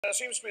There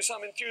seems to be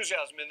some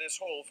enthusiasm in this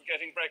hall for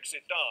getting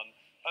Brexit done,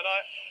 and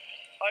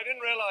I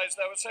didn't realise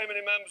there were so many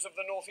members of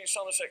the North East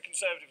Somerset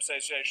Conservative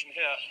Association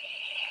here,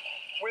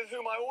 with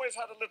whom I always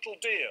had a little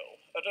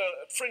deal at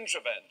fringe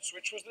events,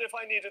 which was that if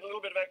I needed a little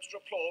bit of extra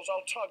applause,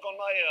 I'll tug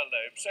on my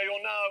earlobe. So you're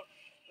now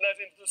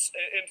let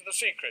into the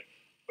secret.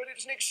 But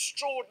it's an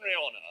extraordinary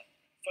honour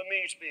for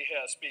me to be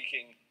here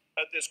speaking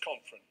at this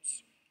conference,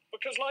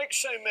 because like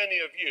so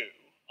many of you,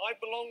 I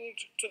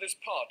belonged to this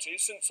party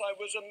since I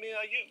was a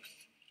mere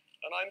youth.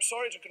 And I'm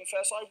sorry to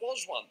confess I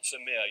was once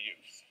a mere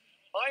youth.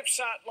 I've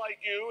sat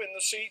like you in the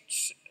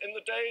seats in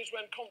the days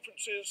when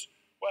conferences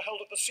were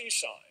held at the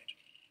seaside.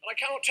 And I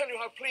cannot tell you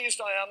how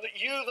pleased I am that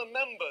you, the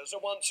members,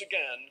 are once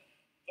again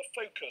the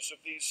focus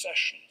of these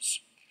sessions.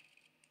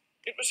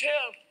 It was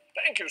here,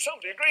 thank you,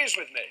 somebody agrees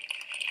with me.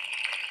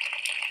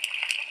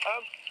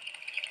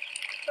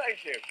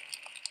 Thank you.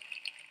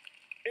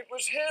 It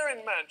was here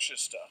in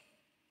Manchester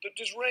that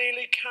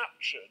Disraeli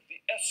captured the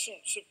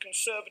essence of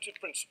conservative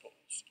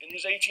principles in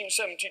his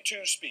 1872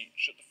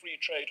 speech at the Free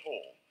Trade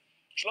Hall,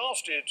 which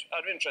lasted,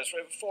 out of interest,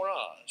 for over 4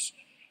 hours.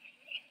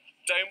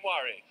 Don't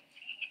worry.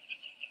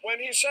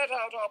 When he set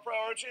out our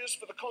priorities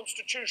for the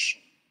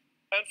Constitution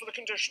and for the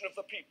condition of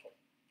the people,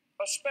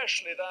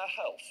 especially their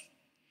health,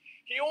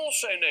 he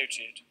also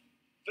noted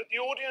that the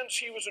audience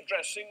he was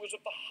addressing was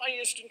of the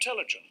highest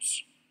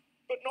intelligence,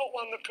 but not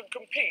one that could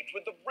compete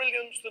with the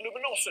brilliance, the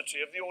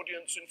luminosity of the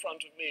audience in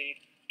front of me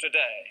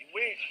today.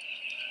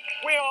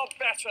 We are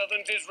better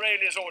than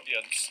Disraeli's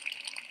audience.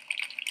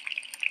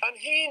 And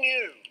he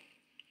knew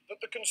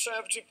that the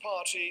Conservative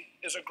Party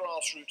is a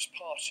grassroots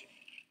party.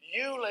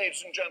 You,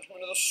 ladies and gentlemen,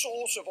 are the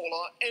source of all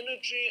our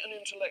energy and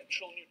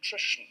intellectual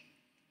nutrition.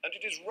 And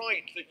it is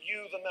right that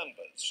you, the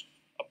members,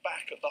 are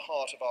back at the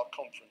heart of our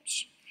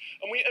conference.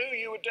 And we owe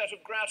you a debt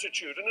of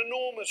gratitude, an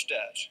enormous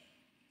debt,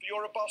 for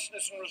your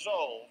robustness and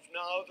resolve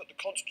now that the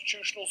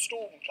constitutional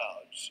storm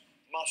clouds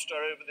muster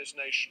over this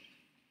nation.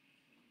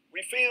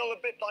 We feel a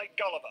bit like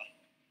Gulliver,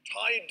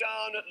 tied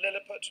down at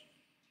Lilliput,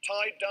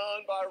 tied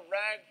down by a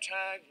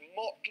ragtag,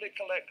 motley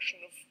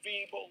collection of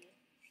feeble,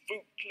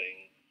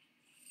 footling,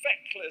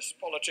 feckless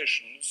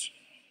politicians,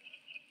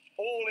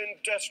 all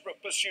in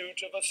desperate pursuit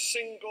of a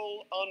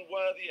single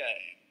unworthy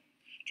aim,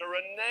 to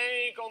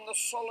renege on the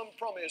solemn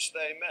promise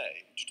they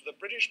made to the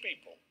British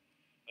people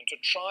and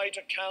to try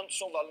to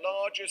cancel the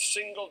largest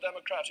single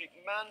democratic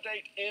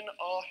mandate in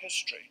our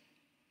history.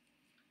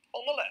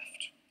 On the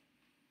left,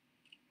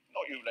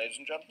 not you, ladies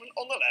and gentlemen,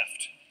 on the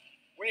left,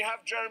 we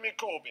have Jeremy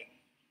Corbyn,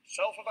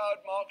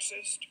 self-avowed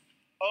Marxist,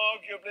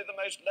 arguably the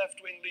most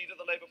left-wing leader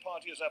the Labour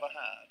Party has ever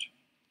had,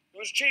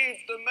 who has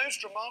achieved the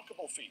most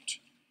remarkable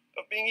feat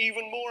of being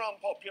even more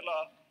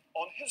unpopular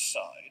on his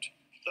side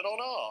than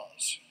on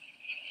ours.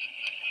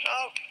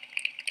 Now,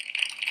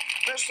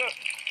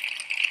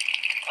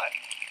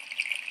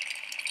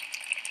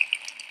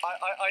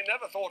 I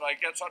never thought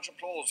I'd get such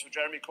applause for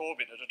Jeremy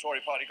Corbyn at a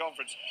Tory Party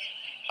conference.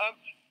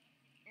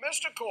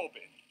 Mr.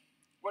 Corbyn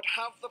would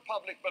have the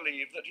public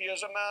believe that he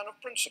is a man of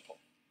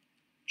principle.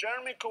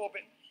 Jeremy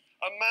Corbyn,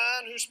 a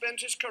man who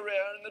spent his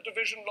career in the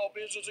division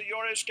lobbies as a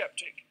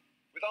Eurosceptic,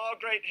 with our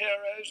great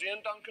heroes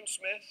Ian Duncan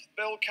Smith,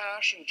 Bill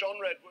Cash and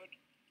John Redwood,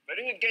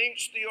 voting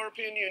against the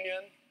European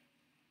Union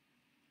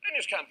in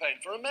his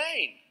campaign for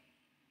Remain.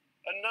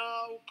 And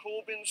now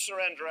Corbyn's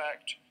Surrender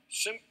Act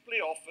simply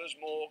offers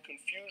more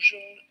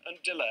confusion and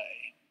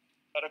delay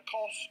at a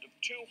cost of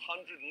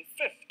 £250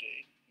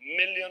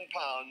 million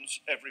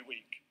every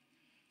week.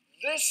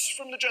 This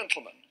from the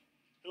gentleman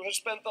who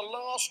has spent the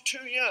last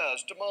 2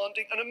 years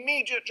demanding an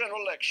immediate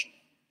general election,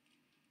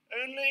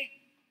 only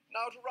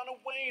now to run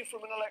away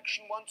from an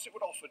election once it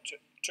was offered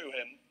to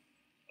him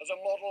as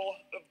a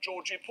model of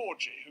Georgie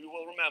Porgy, who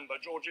will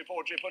remember Georgie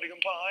Porgy, pudding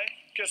and pie,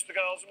 kissed the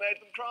girls and made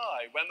them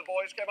cry. When the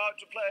boys came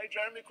out to play,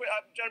 Jeremy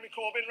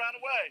Corbyn ran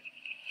away.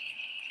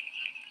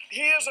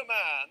 He is a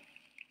man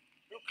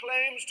who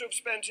claims to have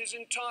spent his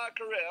entire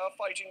career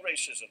fighting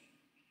racism,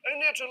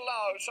 only to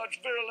allow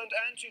such virulent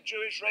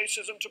anti-Jewish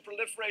racism to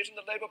proliferate in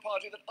the Labour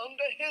Party that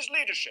under his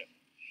leadership,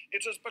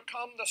 it has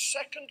become the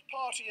second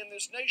party in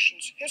this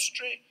nation's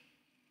history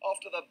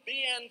after the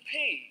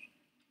BNP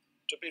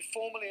to be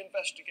formally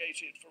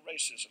investigated for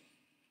racism.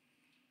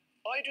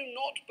 I do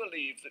not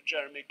believe that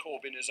Jeremy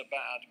Corbyn is a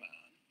bad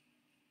man,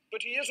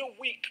 but he is a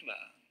weak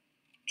man,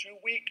 too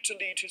weak to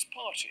lead his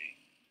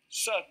party,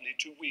 certainly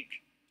too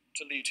weak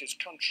to lead his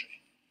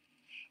country.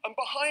 And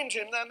behind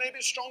him there may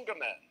be stronger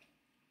men,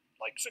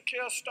 like Sir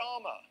Keir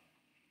Starmer,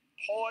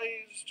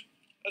 poised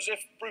as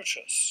if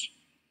Brutus,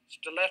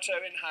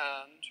 stiletto in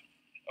hand,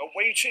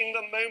 awaiting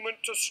the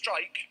moment to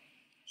strike,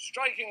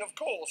 striking, of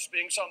course,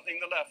 being something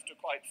the left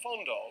are quite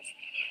fond of.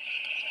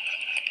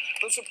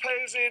 The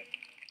supposed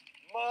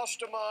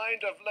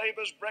mastermind of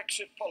Labour's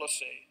Brexit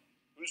policy,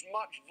 whose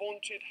much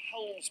vaunted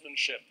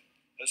helmsmanship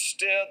has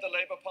steered the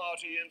Labour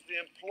Party into the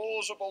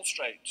implausible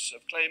straits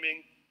of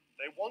claiming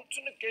they want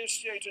to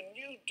negotiate a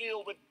new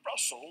deal with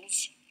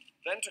Brussels,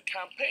 then to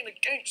campaign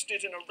against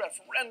it in a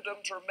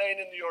referendum to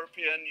remain in the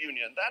European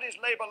Union. That is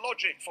Labour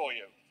logic for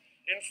you.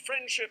 In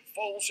friendship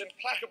false,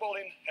 implacable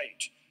in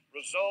hate,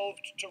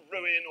 resolved to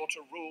ruin or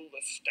to rule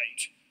the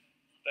state.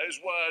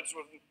 Those words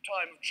were from the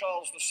time of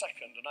Charles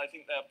II, and I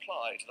think they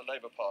apply to the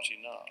Labour Party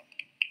now.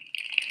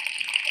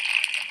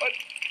 But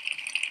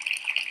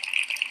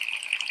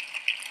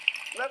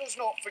let us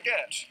not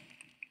forget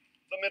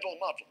the middle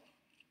muddle,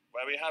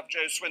 where we have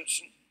Joe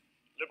Swinson,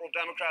 Liberal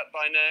Democrat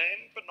by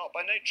name, but not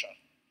by nature.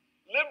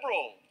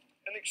 Liberal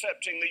in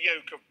accepting the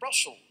yoke of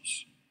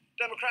Brussels.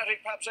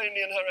 Democratic perhaps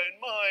only in her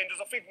own mind as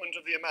a figment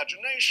of the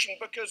imagination,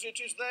 because it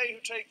is they who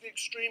take the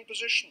extreme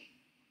position.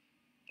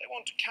 They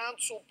want to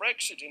cancel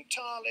Brexit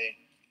entirely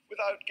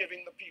without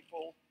giving the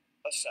people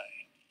a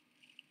say.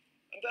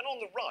 And then on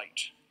the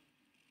right,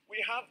 we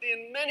have the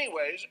in many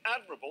ways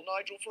admirable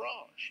Nigel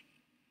Farage,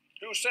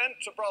 who sent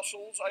to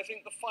Brussels, I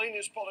think, the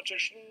finest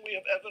politician we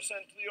have ever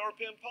sent to the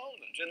European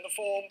Parliament, in the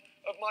form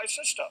of my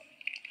sister.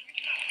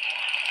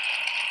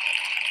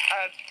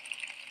 And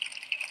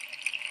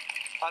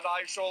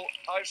I shall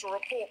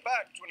report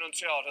back to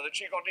Annunziata that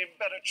she got an even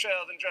better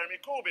chair than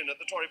Jeremy Corbyn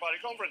at the Tory Party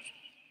conference.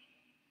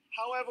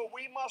 However,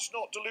 we must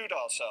not delude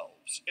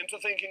ourselves into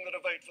thinking that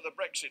a vote for the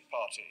Brexit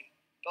Party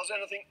does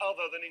anything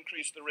other than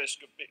increase the risk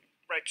of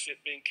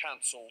Brexit being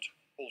cancelled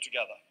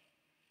altogether.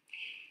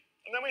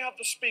 And then we have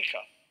the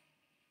Speaker.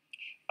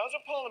 As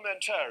a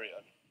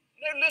parliamentarian,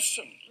 no,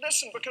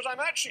 listen, because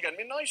I'm actually going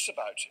to be nice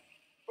about it.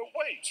 But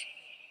wait.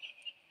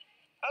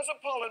 As a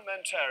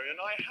parliamentarian,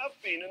 I have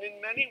been, and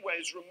in many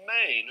ways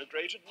remain, a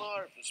great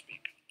admirer of the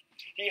Speaker.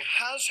 He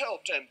has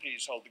helped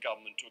MPs hold the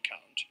government to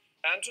account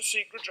and to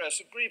seek redress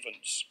of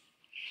grievance.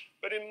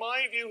 But in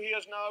my view, he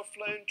has now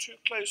flown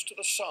too close to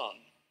the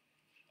sun.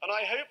 And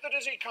I hope that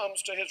as he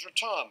comes to his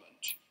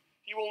retirement,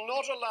 he will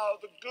not allow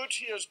the good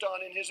he has done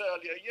in his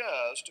earlier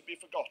years to be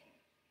forgotten.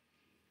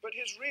 But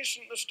his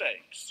recent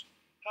mistakes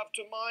have,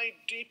 to my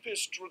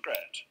deepest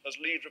regret as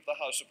leader of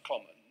the House of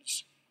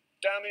Commons,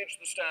 damaged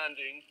the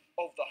standing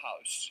of the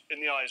House in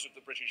the eyes of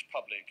the British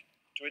public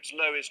to its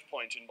lowest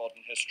point in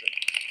modern history.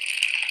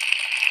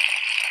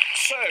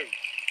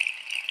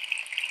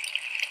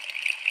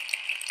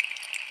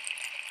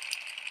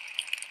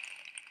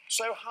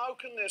 So how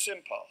can this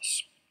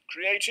impasse,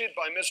 created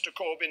by Mr.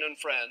 Corbyn and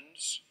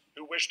friends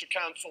who wish to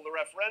cancel the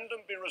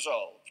referendum, be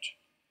resolved?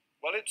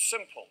 Well, it's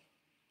simple.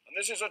 And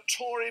this is a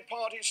Tory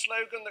Party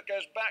slogan that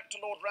goes back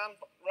to Lord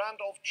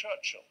Randolph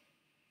Churchill.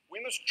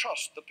 We must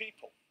trust the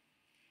people.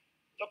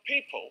 The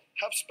people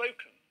have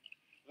spoken.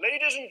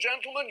 Ladies and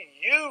gentlemen,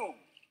 you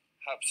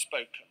have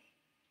spoken.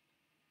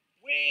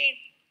 We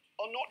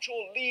are not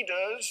your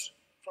leaders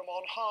from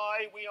on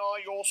high, we are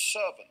your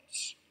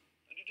servants.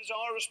 And it is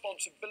our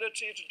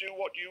responsibility to do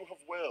what you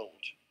have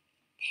willed.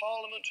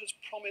 Parliament has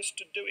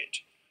promised to do it.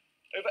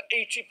 Over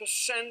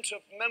 80%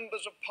 of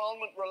members of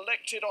Parliament were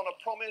elected on a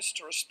promise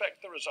to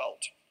respect the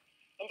result.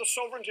 And the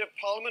sovereignty of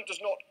Parliament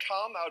does not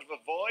come out of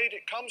a void,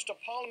 it comes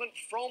to Parliament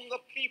from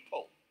the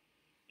people.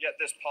 Yet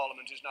this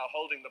Parliament is now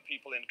holding the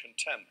people in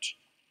contempt.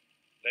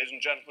 Ladies and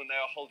gentlemen, they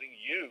are holding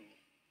you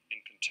in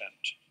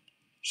contempt.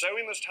 So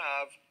we must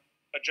have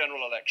a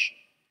general election.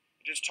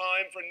 It is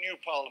time for a new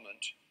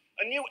Parliament.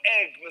 A new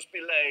egg must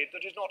be laid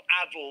that is not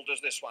addled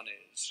as this one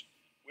is.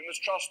 We must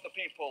trust the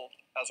people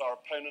as our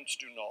opponents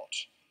do not.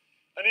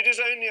 And it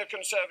is only a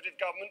Conservative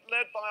government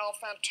led by our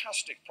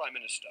fantastic Prime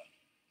Minister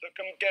that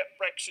can get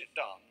Brexit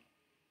done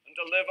and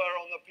deliver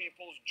on the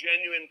people's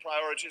genuine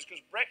priorities,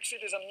 because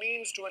Brexit is a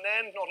means to an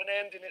end, not an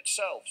end in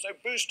itself. So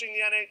boosting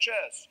the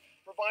NHS,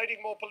 providing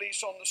more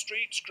police on the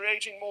streets,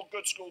 creating more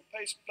good school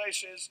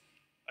places,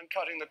 and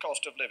cutting the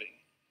cost of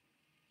living.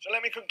 So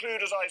let me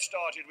conclude as I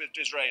started with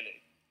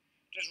Disraeli.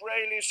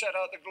 Disraeli set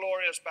out the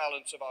glorious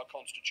balance of our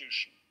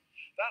Constitution.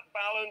 That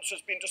balance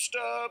has been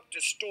disturbed,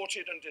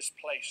 distorted, and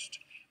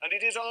displaced. And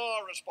it is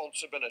our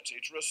responsibility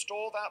to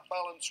restore that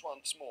balance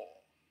once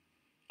more.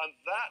 And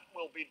that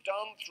will be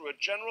done through a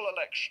general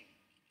election,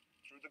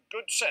 through the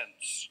good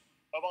sense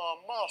of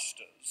our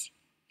masters,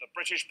 the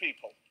British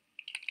people.